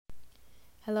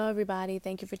Hello, everybody.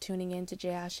 Thank you for tuning in to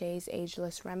Jhai Asé's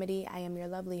Ageless Remedy. I am your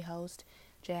lovely host,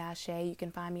 Jhai Asé. You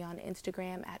can find me on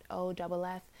Instagram at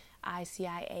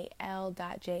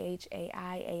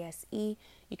OFFICIAL.JHAIASE.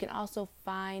 You can also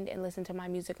find and listen to my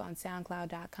music on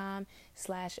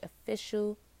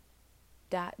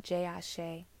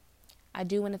SoundCloud.com/official.jhai. I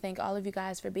do want to thank all of you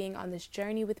guys for being on this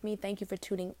journey with me. Thank you for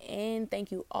tuning in.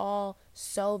 Thank you all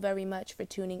so very much for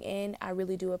tuning in. I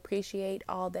really do appreciate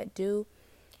all that do.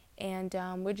 And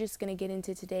we're just going to get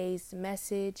into today's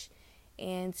message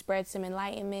and spread some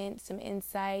enlightenment, some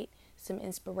insight, some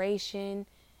inspiration,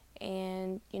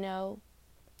 and,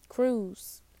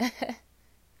 cruise. All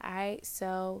right,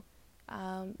 so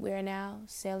we're now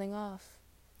sailing off.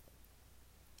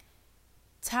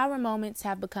 Tower moments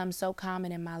have become so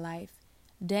common in my life,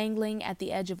 dangling at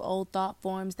the edge of old thought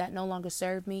forms that no longer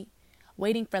serve me,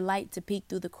 waiting for light to peek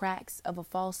through the cracks of a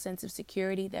false sense of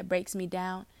security that breaks me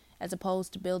down as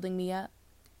opposed to building me up.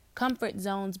 Comfort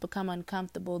zones become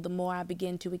uncomfortable the more I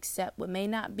begin to accept what may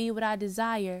not be what I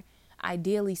desire,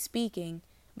 ideally speaking,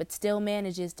 but still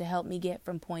manages to help me get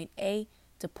from point A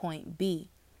to point B.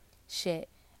 Shit,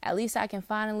 at least I can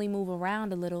finally move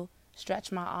around a little,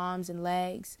 stretch my arms and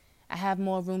legs. I have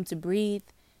more room to breathe.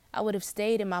 I would have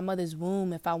stayed in my mother's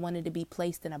womb if I wanted to be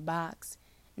placed in a box.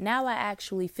 Now I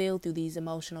actually feel through these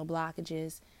emotional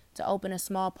blockages, to open a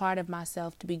small part of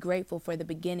myself to be grateful for the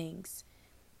beginnings.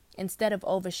 Instead of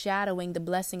overshadowing the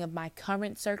blessing of my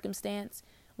current circumstance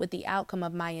with the outcome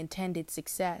of my intended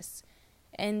success,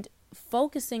 and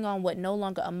focusing on what no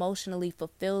longer emotionally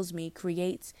fulfills me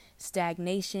creates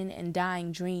stagnation and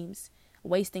dying dreams,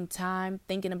 wasting time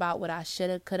thinking about what I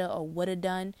shoulda, coulda, or woulda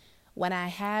done when I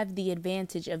have the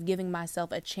advantage of giving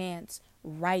myself a chance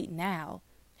right now.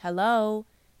 Hello?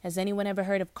 Has anyone ever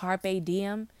heard of Carpe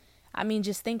Diem? I mean,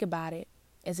 just think about it.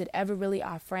 Is it ever really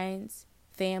our friends,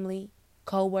 family,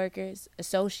 co-workers,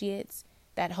 associates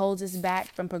that holds us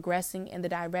back from progressing in the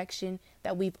direction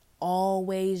that we've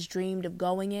always dreamed of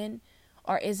going in?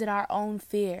 Or is it our own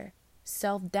fear,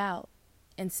 self-doubt,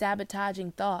 and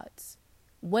sabotaging thoughts?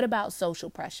 What about social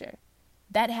pressure?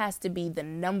 That has to be the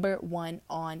number one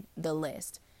on the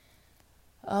list.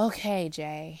 Okay,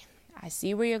 Jay, I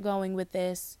see where you're going with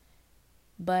this,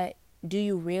 but do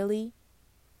you really?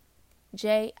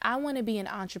 Jay, I want to be an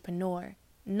entrepreneur.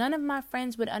 None of my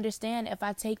friends would understand if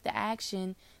I take the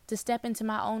action to step into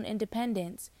my own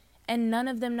independence. And none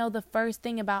of them know the first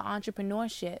thing about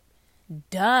entrepreneurship.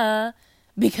 Duh,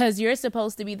 because you're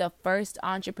supposed to be the first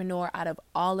entrepreneur out of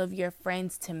all of your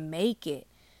friends to make it.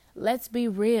 Let's be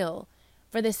real.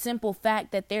 For the simple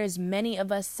fact that there's many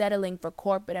of us settling for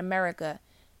corporate America,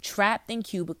 trapped in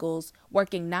cubicles,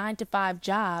 working 9-to-5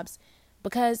 jobs,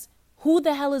 because who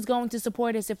the hell is going to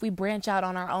support us if we branch out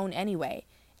on our own anyway?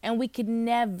 And we could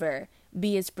never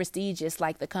be as prestigious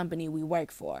like the company we work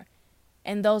for.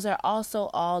 And those are also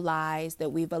all lies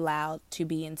that we've allowed to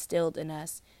be instilled in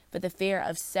us for the fear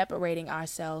of separating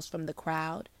ourselves from the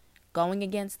crowd, going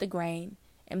against the grain,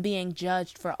 and being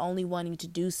judged for only wanting to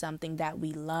do something that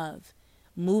we love,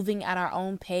 moving at our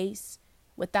own pace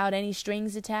without any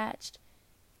strings attached.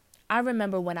 I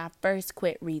remember when I first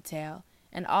quit retail,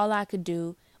 and all I could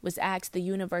do was ask the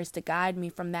universe to guide me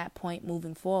from that point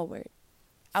moving forward.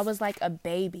 I was like a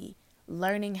baby,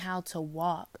 learning how to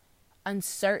walk,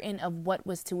 uncertain of what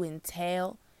was to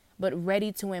entail, but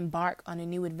ready to embark on a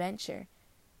new adventure.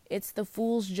 It's the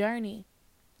fool's journey,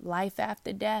 life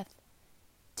after death,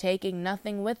 taking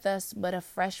nothing with us but a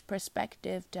fresh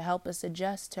perspective to help us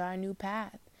adjust to our new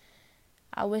path.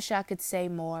 I wish I could say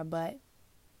more, but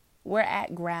we're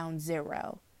at ground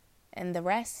zero, and the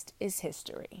rest is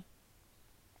history.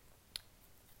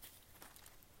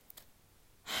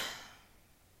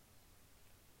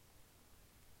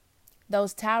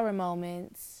 Those tower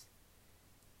moments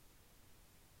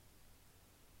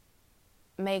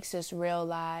makes us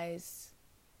realize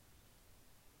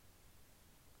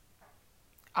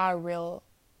our real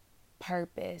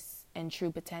purpose and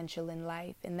true potential in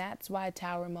life. And that's why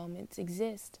tower moments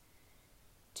exist,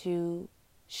 to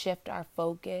shift our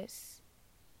focus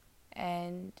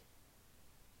and,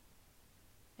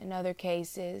 in other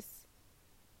cases,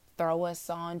 throw us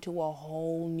onto a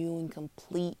whole new and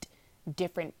complete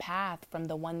different path from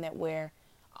the one that we're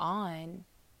on,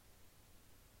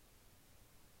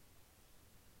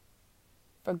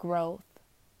 for growth,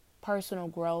 personal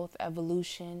growth,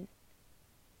 evolution.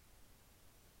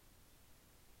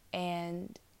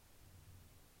 And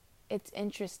it's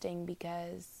interesting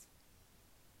because,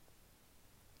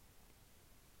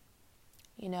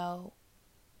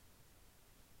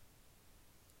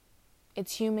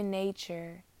 it's human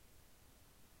nature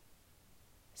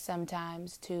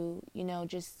sometimes to,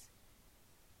 just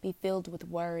be filled with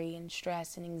worry and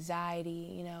stress and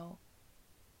anxiety,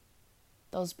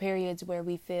 those periods where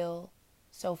we feel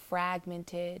so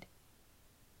fragmented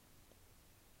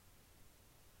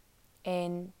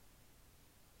in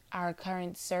our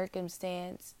current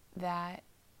circumstance that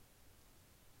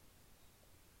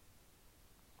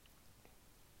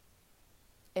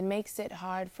it makes it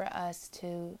hard for us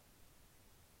to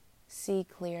see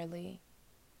clearly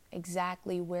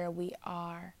exactly where we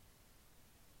are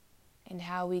and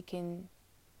how we can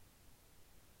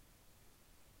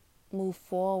move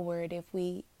forward if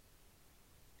we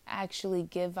actually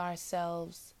give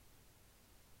ourselves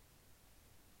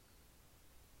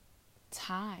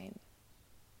time.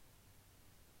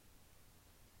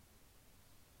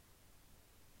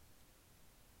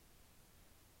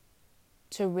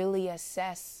 To really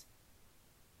assess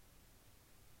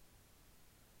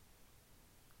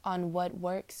on what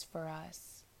works for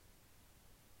us,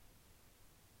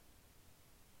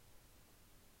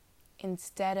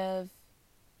 instead of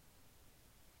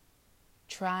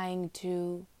trying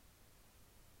to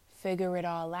figure it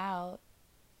all out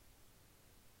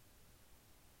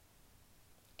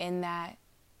in that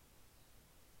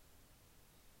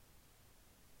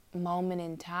moment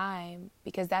in time,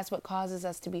 because that's what causes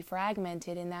us to be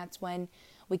fragmented, and that's when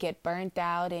we get burnt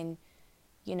out and,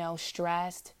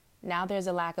 stressed. Now there's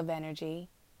a lack of energy.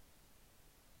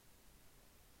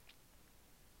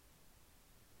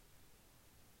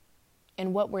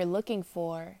 And what we're looking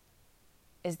for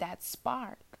is that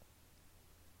spark,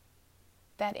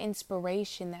 that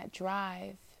inspiration, that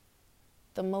drive,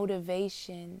 the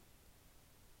motivation,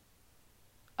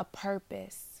 a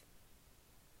purpose.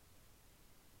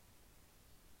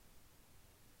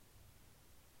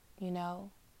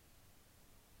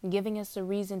 Giving us a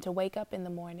reason to wake up in the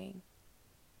morning.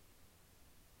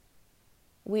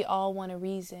 We all want a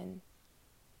reason.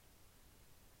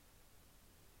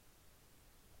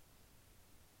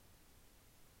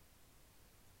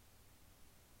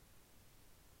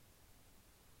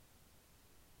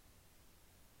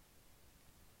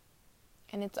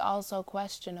 And it's also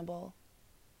questionable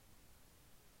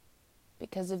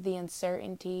because of the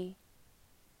uncertainty,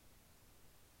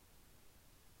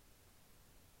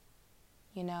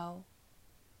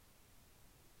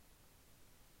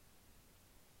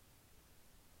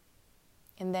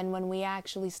 And then when we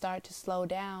actually start to slow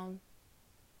down,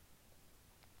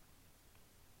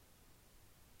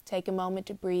 take a moment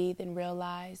to breathe and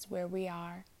realize where we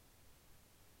are.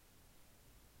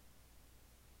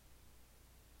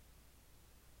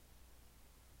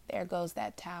 There goes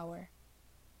that tower.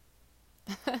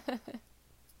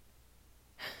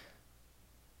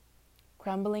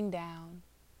 Crumbling down.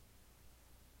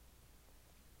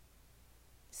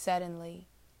 Suddenly.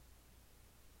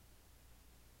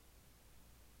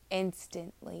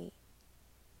 Instantly.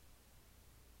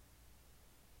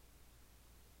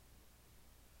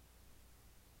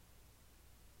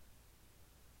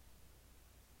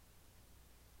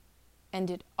 And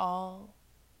it all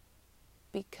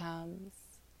becomes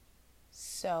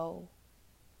so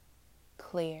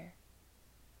clear.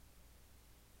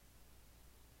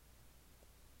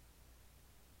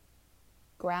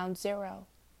 Ground zero.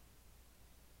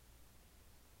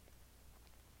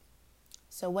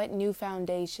 So what new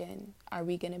foundation are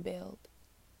we going to build?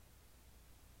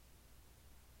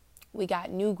 We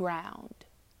got new ground.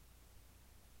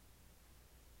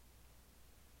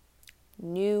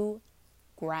 New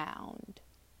ground.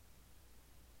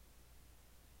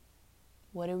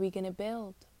 What are we going to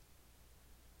build?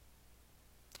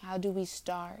 How do we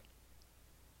start?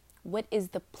 What is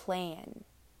the plan?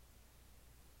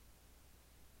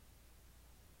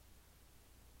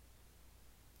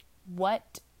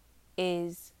 What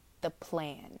is the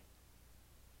plan?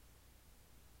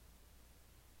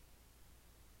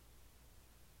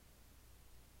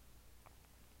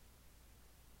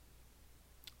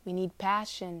 We need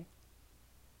passion.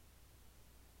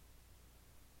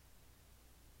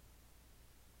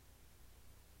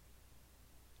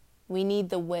 We need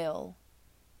the will.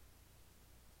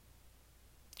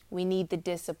 We need the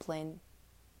discipline.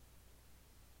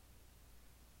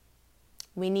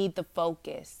 We need the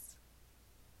focus.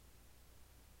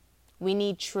 We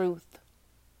need truth.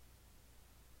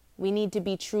 We need to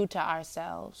be true to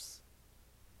ourselves.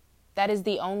 That is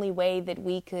the only way that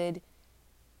we could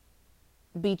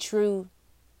be true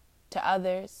to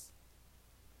others.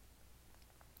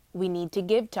 We need to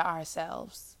give to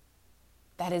ourselves.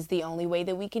 That is the only way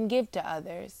that we can give to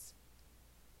others.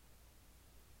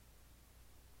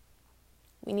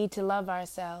 We need to love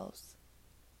ourselves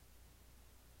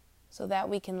so that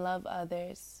we can love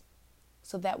others,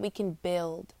 so that we can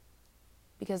build.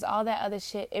 Because all that other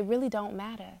shit, it really don't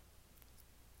matter.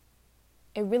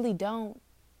 It really don't.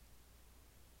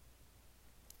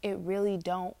 It really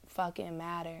don't fucking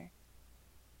matter.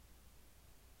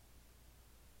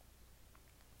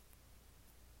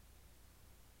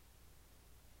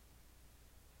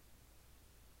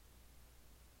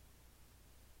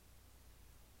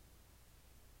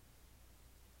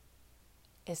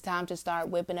 It's time to start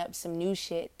whipping up some new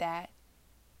shit that,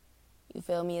 you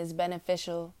feel me, is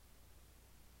beneficial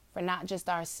for not just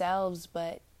ourselves,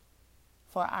 but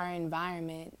for our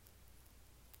environment.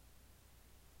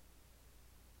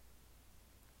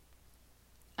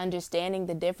 Understanding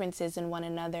the differences in one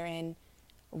another and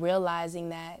realizing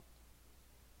that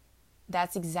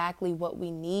that's exactly what we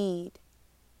need.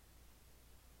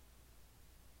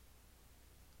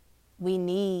 We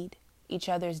need each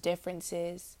other's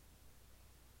differences.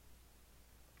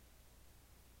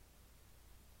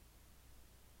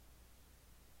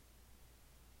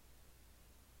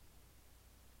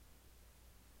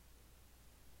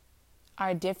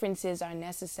 Our differences are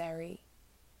necessary.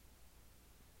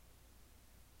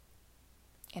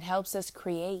 It helps us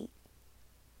create.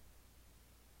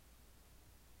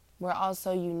 We're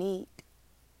also unique.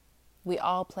 We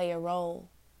all play a role.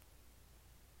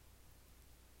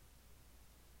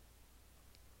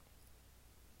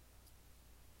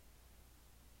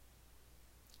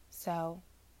 So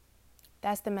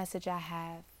that's the message I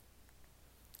have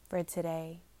for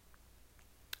today.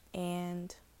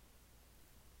 And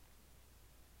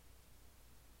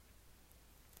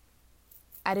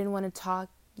I didn't want to talk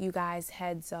you guys'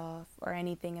 heads off or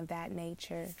anything of that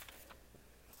nature.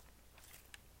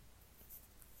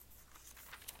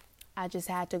 I just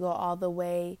had to go all the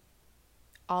way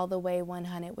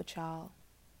 100 with y'all.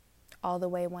 All the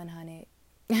way 100.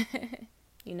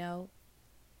 You know?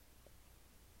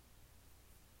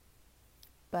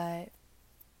 But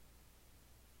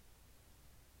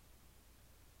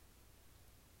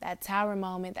that tower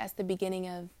moment, that's the beginning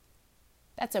of,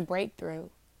 that's a breakthrough.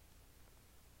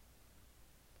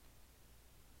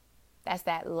 That's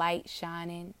that light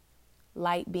shining,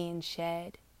 light being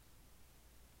shed.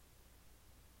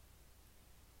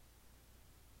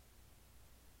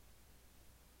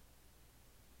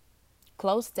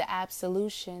 Close to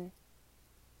absolution.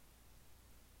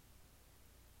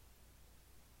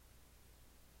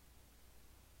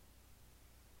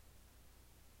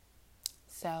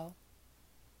 So,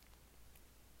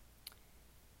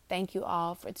 thank you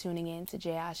all for tuning in to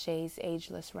Jhai Asé's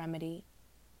Ageless Remedy.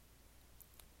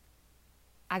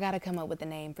 I gotta come up with a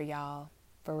name for y'all,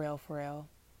 for real.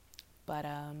 But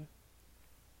I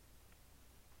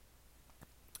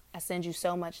send you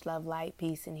so much love, light,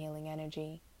 peace, and healing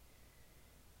energy.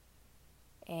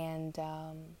 And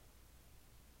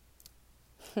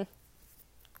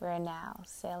we're now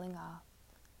sailing off.